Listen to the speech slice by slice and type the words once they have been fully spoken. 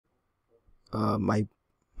my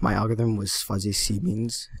algorithm was fuzzy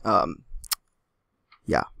c-means.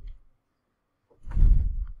 Yeah.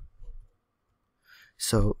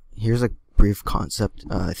 So here's a brief concept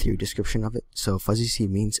theory description of it. So fuzzy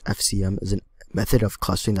c-means FCM is a method of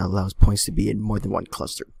clustering that allows points to be in more than one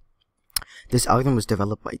cluster. This algorithm was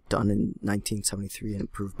developed by Dunn in 1973 and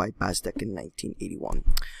improved by Basdek in 1981.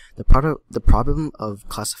 The problem of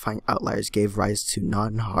classifying outliers gave rise to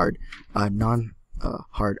non-hard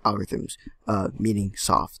algorithms, meaning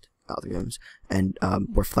soft algorithms, and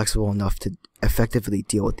were flexible enough to effectively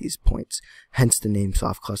deal with these points. Hence the name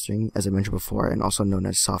soft clustering, as I mentioned before, and also known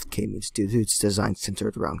as soft k-means due to its design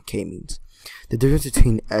centered around k-means. The difference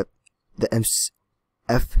between the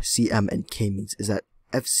FCM and k-means is that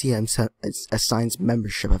FCM assigns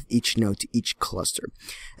membership of each node to each cluster,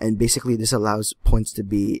 and basically this allows points to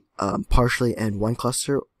be partially in one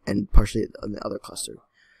cluster and partially in the other cluster.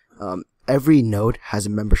 Every node has a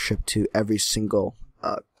membership to every single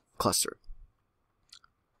cluster.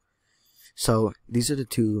 So these are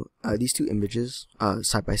these two images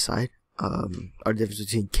side by side are the difference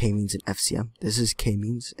between k-means and FCM. This is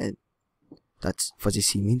k-means and that's fuzzy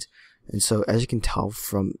c-means, and so as you can tell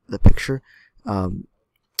from the picture,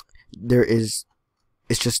 it's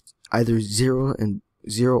just either 0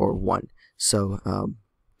 or 1. So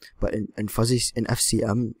but in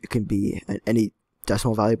FCM it can be any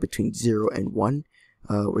decimal value between 0 and 1,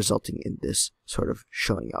 resulting in this sort of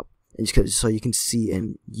showing up. And so you can see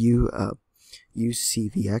in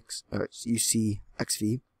UCVX or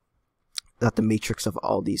UCXV that the matrix of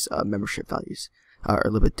all these membership values are a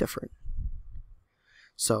little bit different.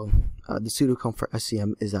 So the pseudocode for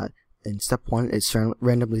FCM is that in step 1, it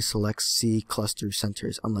randomly selects C cluster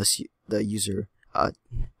centers unless the user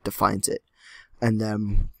defines it, and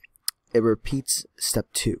then it repeats step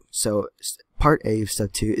 2. So part A of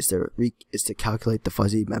step 2 is to calculate the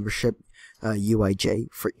fuzzy membership UIJ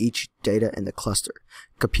for each data in the cluster,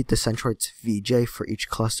 compute the centroids VJ for each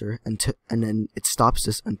cluster, and then it stops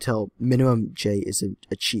this until minimum J is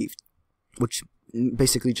achieved, which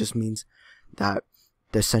basically just means that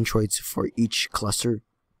the centroids for each cluster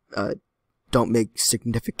don't make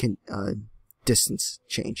significant distance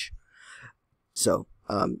change. So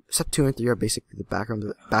step 2 and 3 are basically the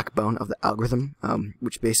backbone of the algorithm,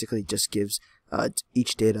 which basically just gives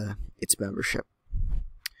each data its membership.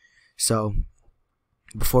 So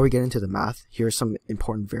before we get into the math, here are some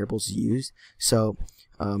important variables used. So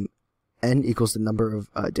n equals the number of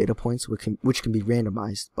data points, which can be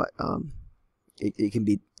randomized, but it can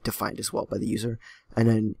be defined as well by the user. And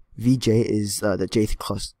then Vj is the jth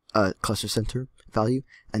cluster center value,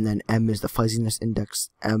 and then m is the fuzziness index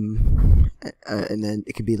m, and then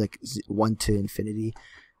it could be like 1 to infinity.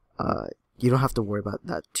 You don't have to worry about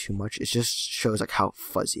that too much. It just shows like how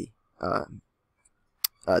fuzzy the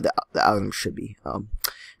algorithm should be.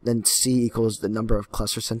 Then c equals the number of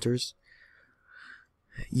cluster centers.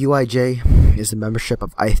 Uij is the membership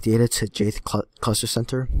of ith data to jth cluster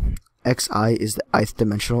center. Xi is the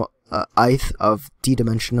ith of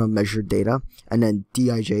d-dimensional measured data, and then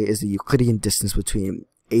dij is the Euclidean distance between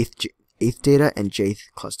eighth data and jth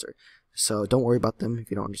cluster. So don't worry about them if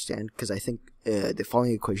you don't understand, because I think the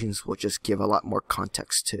following equations will just give a lot more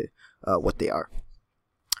context to what they are.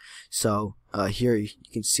 So here you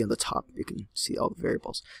can see on the top, you can see all the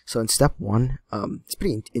variables. So in step 1, it's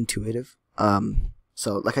pretty intuitive.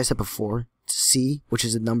 So like I said before, C, which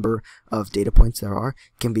is the number of data points there are,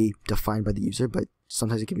 can be defined by the user, but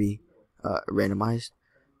sometimes it can be randomized.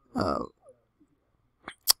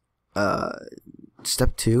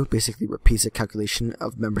 Step 2 basically repeats the calculation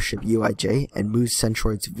of membership Uij and moves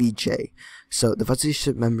centroids Vj. So the fuzzy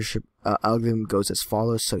membership algorithm goes as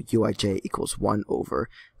follows. So Uij equals 1 over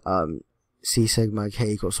C sigma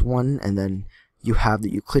k equals 1, and then you have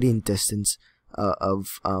the Euclidean distance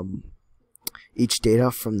of each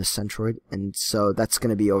data from the centroid, and so that's going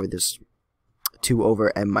to be over this 2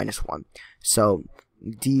 over m minus 1. So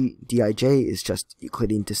dij is just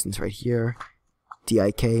Euclidean distance right here,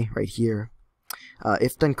 dik right here.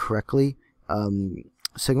 If done correctly,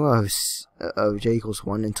 sigma of j equals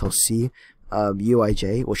 1 until c,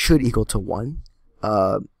 uij should equal to 1,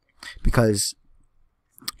 because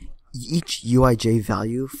each uij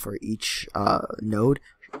value for each node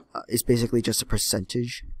is basically just a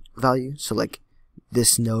percentage value. So like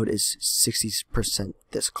this node is 60%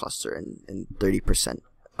 this cluster, and 30%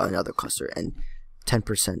 another cluster, and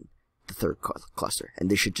 10% the third cluster, and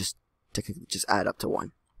they should just technically just add up to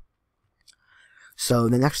 1. So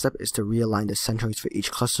the next step is to realign the centroids for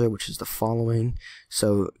each cluster, which is the following.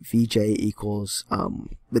 So Vj equals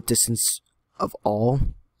the distance of all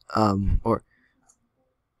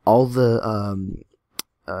the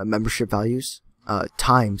membership values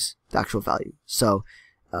times the actual value. So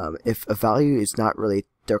if a value is not really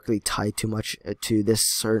directly tied too much to this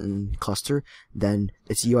certain cluster, then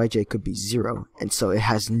its UIJ could be 0, and so it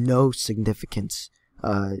has no significance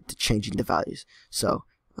to changing the values. So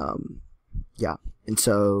yeah, and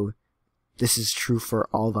so this is true for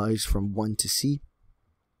all values from 1 to C.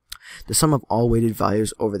 The sum of all weighted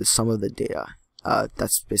values over the sum of the data.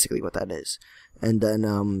 That's basically what that is. And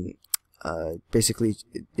then basically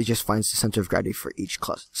it just finds the center of gravity for each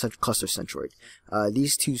cluster centroid.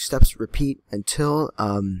 These two steps repeat until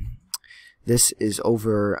this is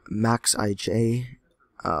over max ij.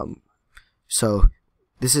 So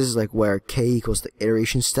this is like where k equals the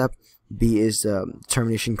iteration step, b is the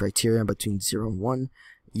termination criterion between 0 and 1,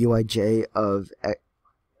 uij of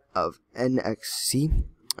nxc,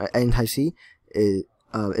 n times c is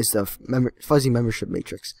the fuzzy membership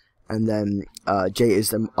matrix, and then j is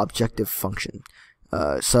the objective function.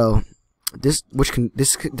 So this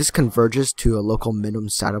converges to a local minimum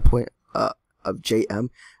saddle point of jm.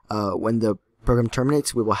 When the program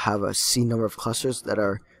terminates, we will have a C number of clusters that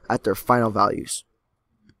are at their final values.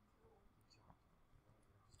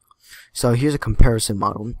 So here's a comparison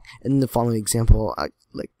model. In the following example,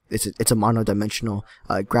 it's a monodimensional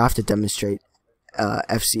graph to demonstrate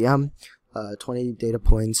FCM. 20 data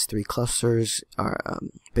points, 3 clusters are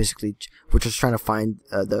basically, we're just trying to find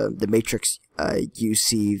the matrix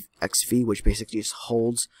UCXV, which basically just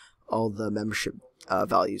holds all the membership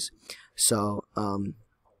values. So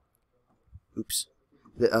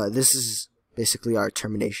this is basically our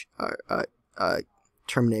termination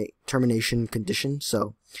condition.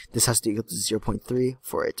 So this has to equal to 0.3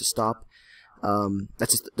 for it to stop.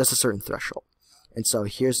 That's a certain threshold. And so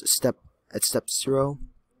here's step 0.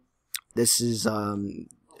 This is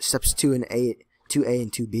steps 2A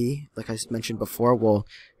and 2B, like I mentioned before, will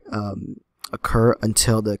occur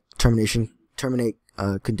until the terminate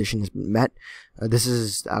condition has been met. This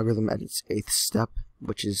is the algorithm at its 8th step,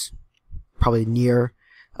 which is probably near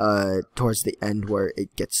towards the end where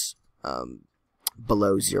it gets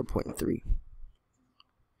below 0.3.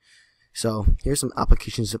 So here's some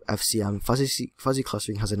applications of FCM. Fuzzy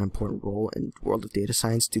clustering has an important role in the world of data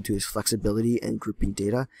science due to its flexibility and grouping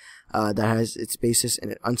data that has its basis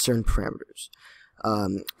in uncertain parameters.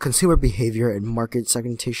 Consumer behavior and market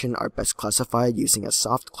segmentation are best classified using a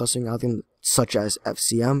soft clustering algorithm such as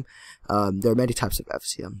FCM. There are many types of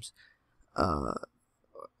FCMs,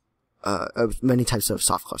 many types of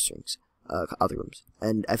soft clusterings algorithms,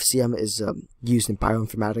 and FCM is used in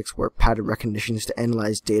bioinformatics, where pattern recognition is to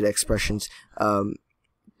analyze data expressions,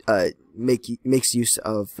 makes use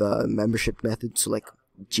of membership methods, so like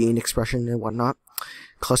gene expression and whatnot.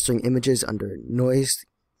 Clustering images under noise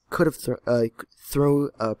could have thrown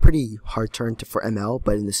a pretty hard turn for ML,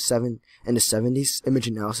 but in the 70s, image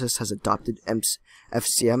analysis has adopted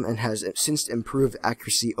FCM and has since improved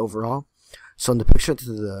accuracy overall. So in the picture to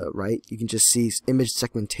the right, you can just see image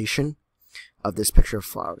segmentation of this picture of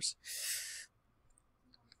flowers.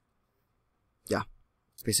 Yeah,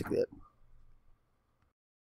 that's basically it.